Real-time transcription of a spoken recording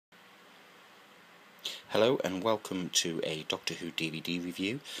Hello and welcome to a Doctor Who DVD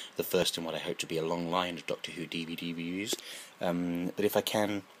review, the first in what I hope to be a long line of Doctor Who DVD reviews. But if I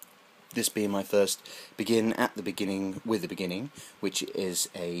can, this being my first, begin at the beginning with the beginning, which is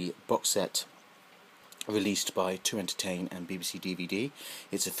a box set released by 2Entertain and BBC DVD.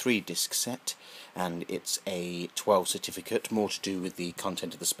 It's a 3-disc set, and it's a 12 certificate, more to do with the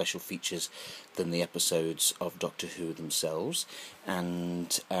content of the special features than the episodes of Doctor Who themselves,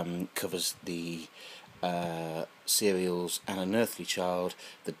 and covers the serials An Unearthly Child,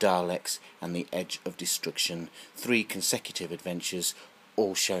 The Daleks and The Edge of Destruction, 3 consecutive adventures,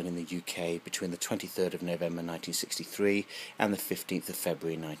 all shown in the UK between the 23rd of November 1963 and the 15th of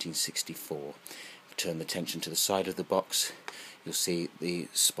February 1964. Turn the attention to the side of the box, you'll see the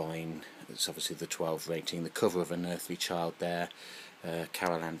spine. It's obviously the 12 rating, the cover of An Unearthly Child there,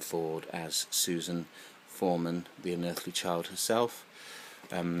 Carol Ann Ford as Susan Foreman, the Unearthly Child herself.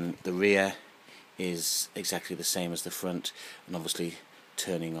 The rear is exactly the same as the front, and obviously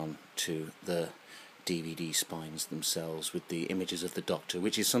turning on to the DVD spines themselves with the images of the Doctor,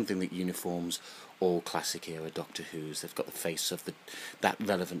 which is something that uniforms all classic era Doctor Who's. They've got the face of that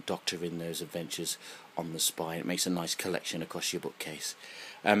relevant Doctor in those adventures on the spine. It makes a nice collection across your bookcase.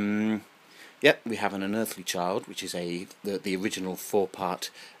 Yep, we have An Unearthly Child, which is the original 4-part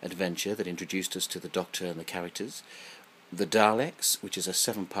adventure that introduced us to the Doctor and the characters. The Daleks, which is a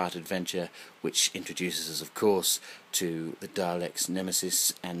 7-part adventure which introduces us, of course, to the Daleks'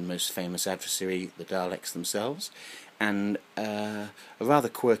 nemesis and most famous adversary, the Daleks themselves, and a rather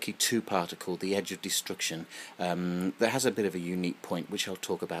quirky 2-parter called The Edge of Destruction that has a bit of a unique point, which I'll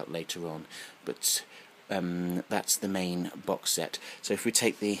talk about later on, but that's the main box set. So if we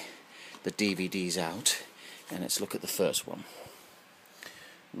take the DVDs out, and let's look at the first one.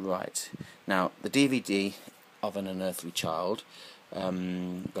 Right, now the DVD of An Unearthly Child, got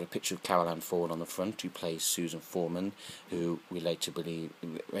a picture of Carol Ann Ford on the front, who plays Susan Foreman, who we later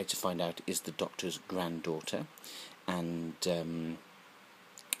find out is the Doctor's granddaughter, and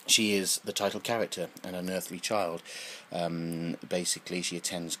she is the title character, An Unearthly Child. Basically, she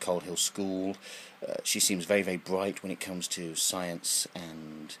attends Coal Hill School. She seems very, very bright when it comes to science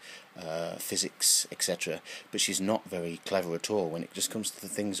and physics, etc. But she's not very clever at all when it just comes to the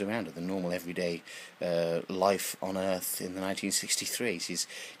things around her, the normal everyday life on Earth in the 1963. She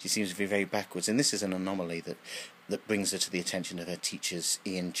seems to be very backwards, and this is an anomaly that brings her to the attention of her teachers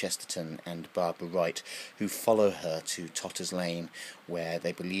Ian Chesterton and Barbara Wright, who follow her to Totter's Lane, where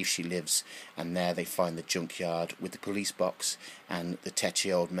they believe she lives, and there they find the junkyard with the police box and the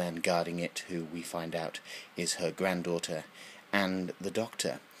tetchy old man guarding it, who we find out is her granddaughter, and the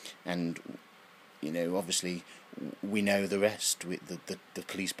Doctor. And, you know, obviously we know the rest. The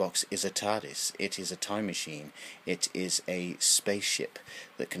police box is a TARDIS, it is a time machine, it is a spaceship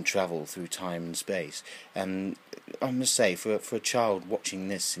that can travel through time and space. And I must say, for a child watching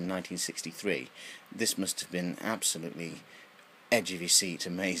this in 1963, this must have been absolutely edge of your seat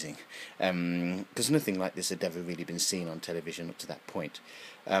amazing, because nothing like this had ever really been seen on television up to that point.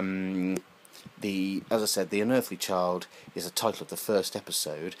 As I said, The Unearthly Child is a title of the first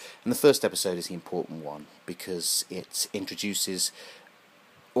episode, and the first episode is the important one because it introduces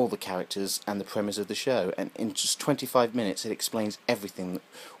all the characters and the premise of the show, and in just 25 minutes it explains everything that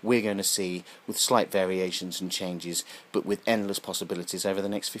we're going to see, with slight variations and changes, but with endless possibilities over the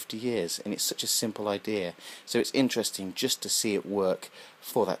next 50 years, and it's such a simple idea, so it's interesting just to see it work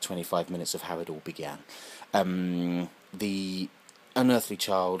for that 25 minutes of how it all began. The Unearthly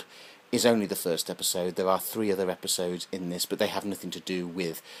Child is only the first episode. There are 3 other episodes in this, but they have nothing to do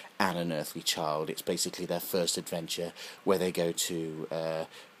with An Unearthly Child. It's basically their first adventure, where they go to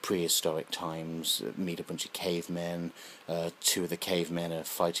prehistoric times, meet a bunch of cavemen. 2 of the cavemen are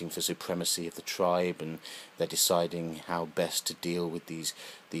fighting for supremacy of the tribe, and they're deciding how best to deal with these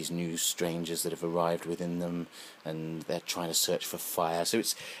new strangers that have arrived within them, and they're trying to search for fire. So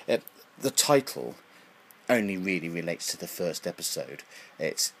it's the title only really relates to the first episode.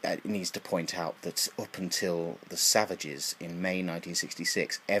 It needs to point out that up until The Savages in May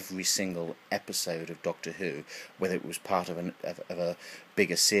 1966, every single episode of Doctor Who, whether it was part of a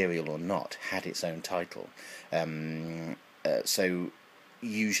bigger serial or not, had its own title. So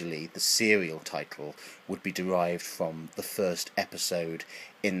usually the serial title would be derived from the first episode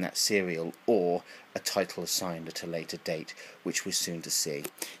in that serial, or a title assigned at a later date, which we're soon to see.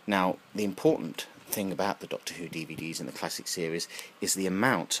 Now, the important thing about the Doctor Who DVDs in the classic series is the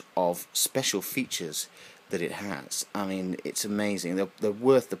amount of special features that it has. I mean, it's amazing. They're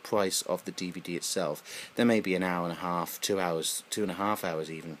worth the price of the DVD itself. There may be an hour and a half, 2 hours, 2.5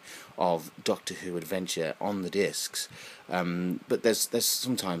 hours even, of Doctor Who adventure on the discs, but there's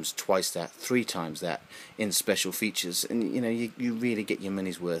sometimes twice that, three times that in special features, and you really get your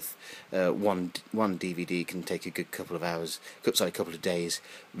money's worth. One DVD can take a good couple of days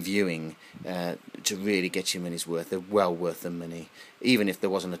viewing to really get your money's worth. They're well worth the money, even if there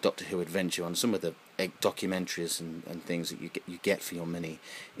wasn't a Doctor Who adventure on some of the documentaries and things that you get for your money.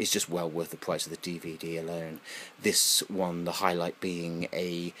 It's just well worth the price of the DVD alone. This one, the highlight being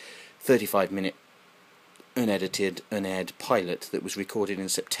a 35-minute unedited, unaired pilot that was recorded in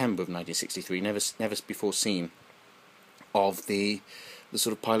September of 1963, never before seen, of the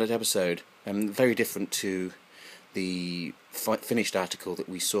sort of pilot episode. Very different to the finished article that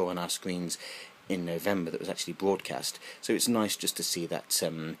we saw on our screens in November that was actually broadcast. So it's nice just to see that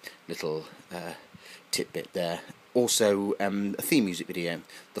little tidbit there. Also, a theme music video,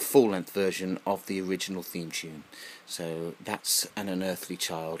 the full-length version of the original theme tune. So that's An Unearthly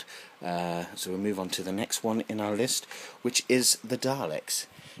Child. So we'll move on to the next one in our list, which is the Daleks.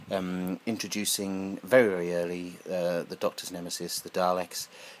 Introducing very, very early the Doctor's nemesis, the Daleks,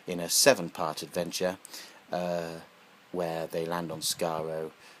 in a 7-part adventure where they land on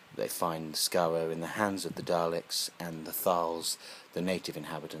Skaro. They find Skaro in the hands of the Daleks and the Thals, the native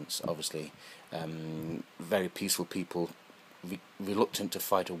inhabitants, obviously. Very peaceful people, reluctant to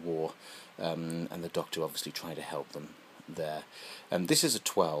fight a war, and the Doctor obviously trying to help them there. This is a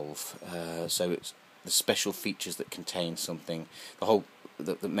 12, so it's the special features that contain something,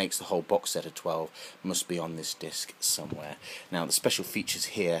 that makes the whole box set of 12 must be on this disc somewhere. Now the special features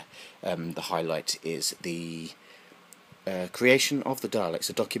here, the highlight is the creation of the Daleks,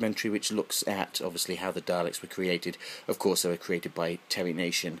 a documentary which looks at obviously how the Daleks were created. Of course, they were created by Terry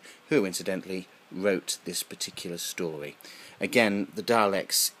Nation, who incidentally wrote this particular story. Again, the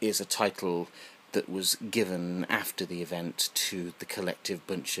Daleks is a title that was given after the event to the collective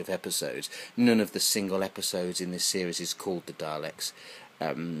bunch of episodes. None of the single episodes in this series is called the Daleks,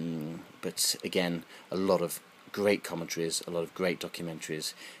 but again, a lot of great commentaries, a lot of great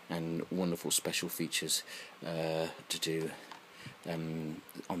documentaries, and wonderful special features to do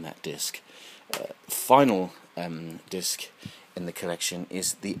on that disc. Final disc in the collection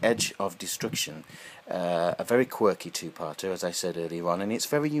is The Edge of Destruction, a very quirky two-parter, as I said earlier on, and it's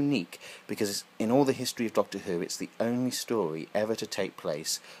very unique because in all the history of Doctor Who, it's the only story ever to take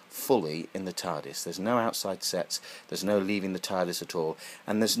place fully in the TARDIS. There's no outside sets, there's no leaving the TARDIS at all,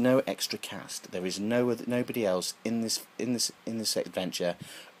 and there's no extra cast. There is nobody else in this adventure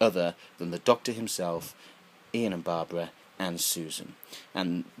other than the Doctor himself, Ian and Barbara, and Susan.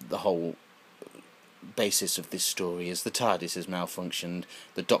 And the whole basis of this story is the TARDIS has malfunctioned.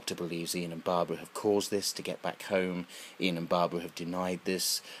 The Doctor believes Ian and Barbara have caused this to get back home. Ian and Barbara have denied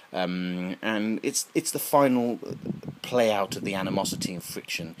this, and it's the final play out of the animosity and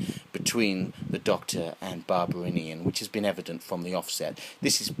friction between the Doctor and Barbara and Ian, which has been evident from the offset.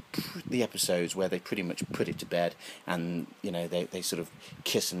 This is the episodes where they pretty much put it to bed, and they sort of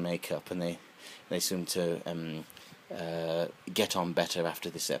kiss and make up, and they seem to get on better after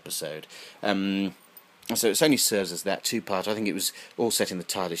this episode. So it only serves as that two-part. I think it was all set in the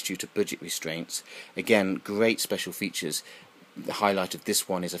TARDIS due to budget restraints. Again, great special features. The highlight of this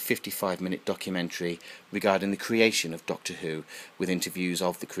one is a 55-minute documentary regarding the creation of Doctor Who, with interviews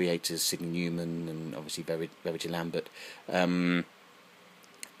of the creators, Sidney Newman and obviously Verity Lambert, and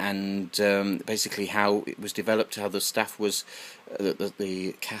basically how it was developed, how the staff was,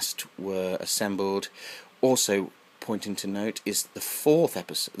 the cast were assembled. Also, pointing to note is the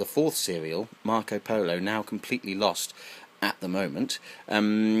fourth serial, Marco Polo, now completely lost at the moment.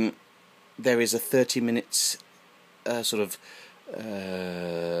 There is a 30 minutes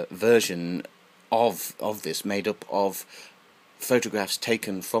version of this, made up of photographs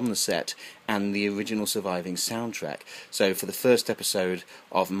taken from the set and the original surviving soundtrack. So for the first episode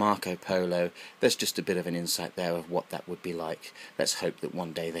of Marco Polo, there's just a bit of an insight there of what that would be like. Let's hope that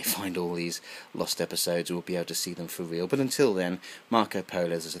one day they find all these lost episodes and we'll be able to see them for real. But until then, Marco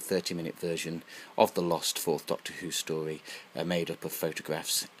Polo is a 30-minute version of the lost fourth Doctor Who story, made up of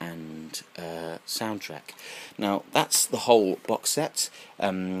photographs and soundtrack. Now, that's the whole box set.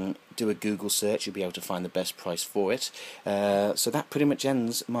 Do a Google search, you'll be able to find the best price for it. So that pretty much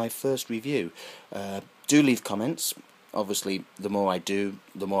ends my first review. Do leave comments. Obviously, the more I do,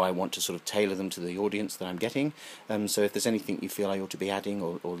 the more I want to sort of tailor them to the audience that I'm getting. So if there's anything you feel I ought to be adding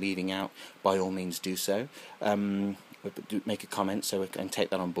or leaving out, by all means do so. Make a comment so I can take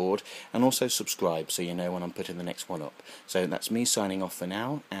that on board. And also subscribe so you know when I'm putting the next one up. So that's me signing off for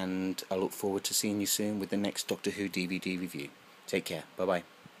now, and I look forward to seeing you soon with the next Doctor Who DVD review. Take care. Bye-bye.